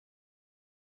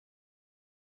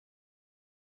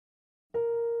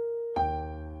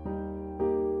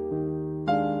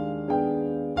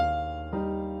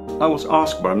I was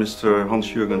asked by Mr.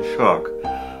 Hans-Jürgen Schaak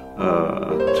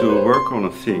to work on a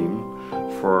theme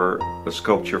for a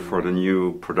sculpture for the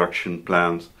new production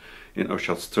plant in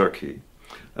Uşak, Turkey.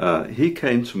 He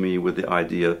came to me with the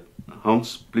idea,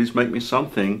 Hans, please make me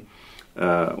something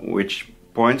which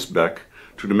points back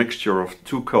to the mixture of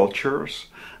two cultures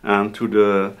and to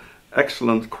the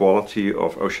excellent quality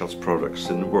of Uşak's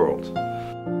products in the world.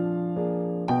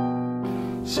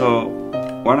 So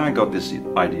when I got this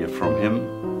idea from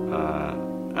him,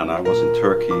 and I was in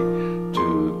Turkey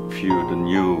to view the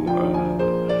new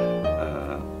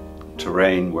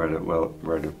terrain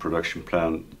where the production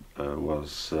plant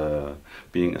was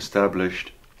being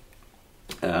established,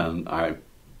 and I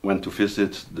went to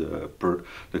visit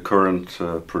the current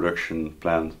production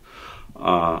plant.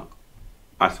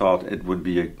 I thought it would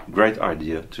be a great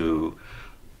idea to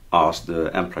ask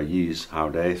the employees how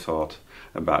they thought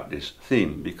about this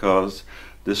theme, because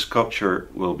this sculpture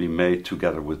will be made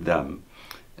together with them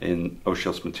in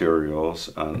Uşak's materials,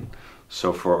 and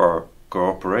so for our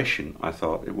cooperation I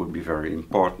thought it would be very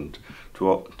important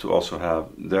to also have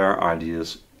their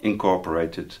ideas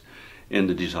incorporated in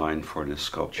the design for this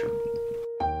sculpture.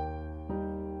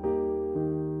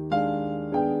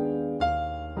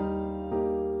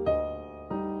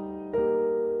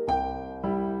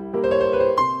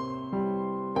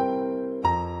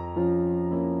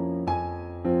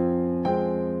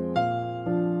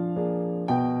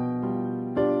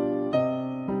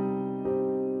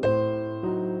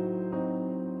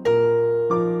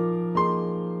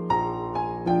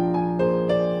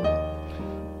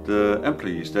 The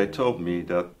employees, they told me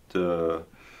that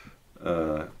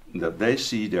that they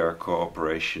see their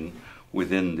cooperation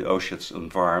within the Uşak's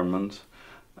environment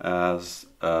as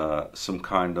some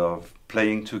kind of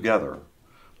playing together,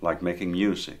 like making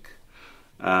music,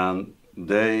 and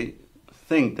they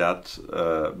think that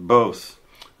both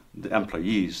the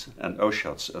employees and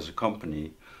Uşak's as a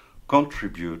company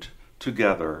contribute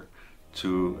together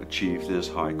to achieve this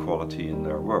high quality in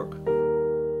their work.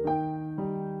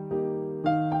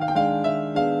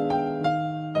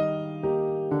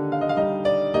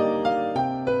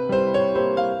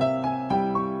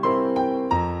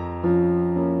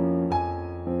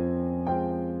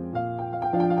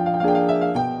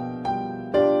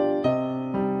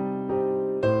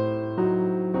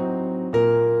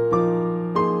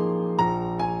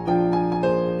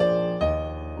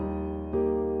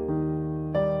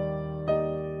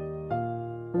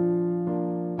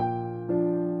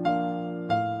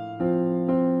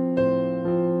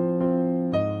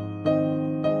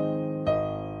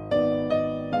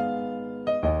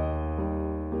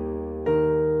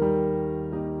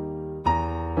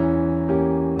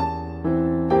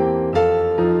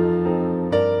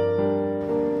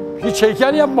 Hiç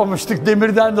heykel yapmamıştık,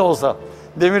 demirden de olsa.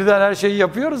 Demirden her şeyi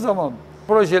yapıyoruz ama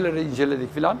projeleri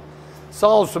inceledik filan. Sağ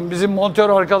olsun bizim montör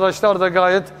arkadaşlar da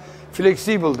gayet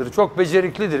fleksibeldir. Çok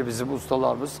beceriklidir bizim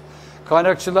ustalarımız.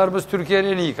 Kaynakçılarımız Türkiye'nin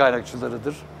en iyi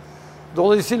kaynakçılarıdır.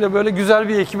 Dolayısıyla böyle güzel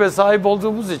bir ekibe sahip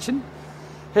olduğumuz için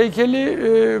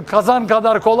heykeli kazan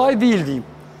kadar kolay değil diyeyim.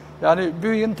 Yani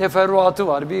bir yıl teferruatı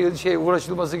var, bir yıl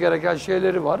uğraşılması gereken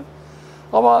şeyleri var.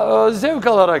 Ama zevk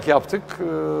alarak yaptık.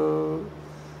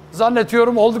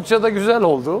 Zannediyorum oldukça da güzel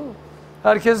oldu.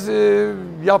 Herkes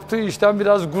yaptığı işten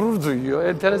biraz gurur duyuyor.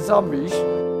 Enteresan bir iş.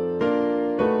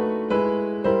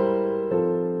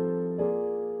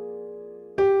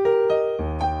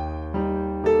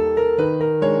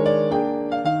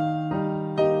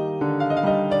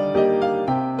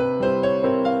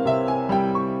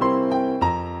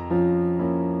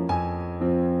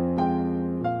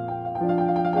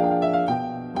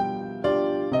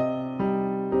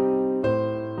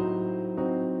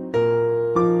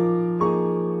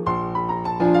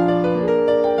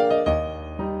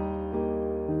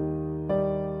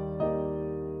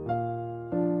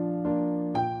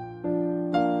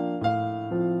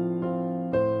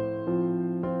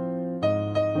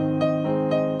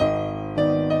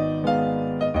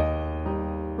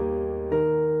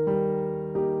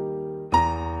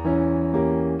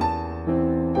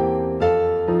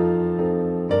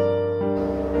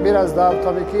 Biraz daha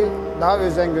tabii ki daha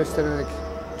özen göstererek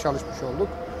çalışmış olduk.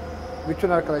 Bütün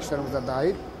arkadaşlarımız da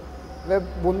dahil. Ve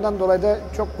bundan dolayı da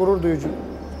çok gurur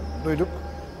duyduk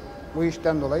bu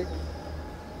işten dolayı.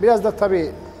 Biraz da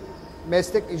tabii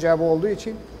meslek icabı olduğu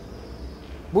için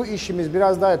bu işimiz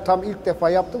biraz daha tam ilk defa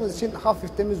yaptığımız için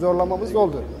hafiften bir zorlamamız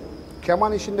oldu.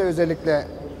 Keman işinde özellikle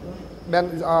ben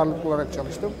ağırlıklı olarak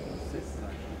çalıştım.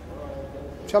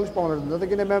 Çalışmalarında da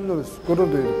yine memnunuz,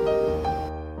 gurur duyduk.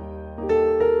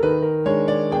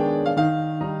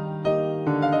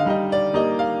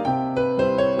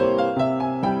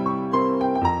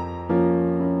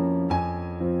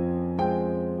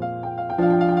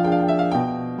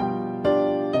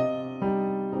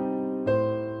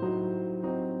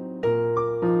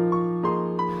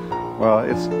 Well,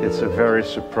 it's a very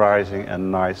surprising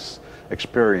and nice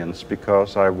experience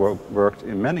because I worked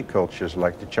in many cultures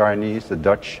like the Chinese, the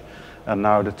Dutch, and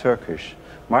now the Turkish.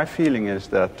 My feeling is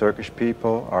that Turkish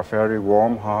people are very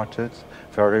warm-hearted,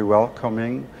 very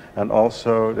welcoming, and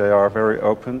also they are very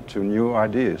open to new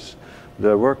ideas.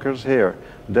 The workers here,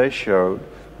 they showed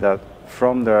that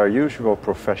from their usual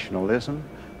professionalism,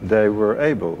 they were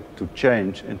able to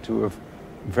change into a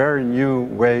very new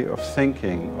way of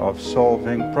thinking, of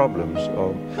solving problems,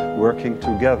 of working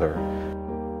together.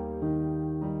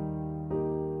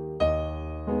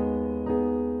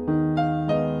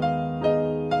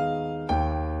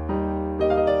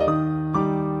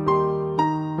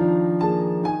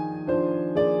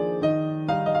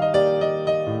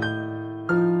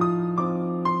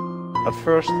 At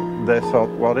first they thought,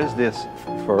 what is this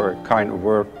for a kind of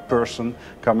work person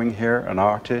coming here, an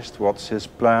artist, what's his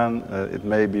plan? It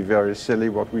may be very silly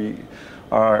what we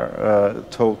are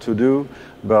told to do,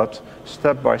 but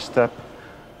step by step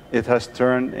it has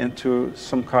turned into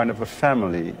some kind of a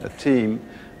family, a team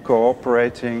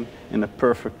cooperating in a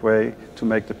perfect way to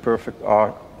make the perfect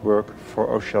artwork for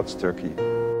Oschatz Turkey.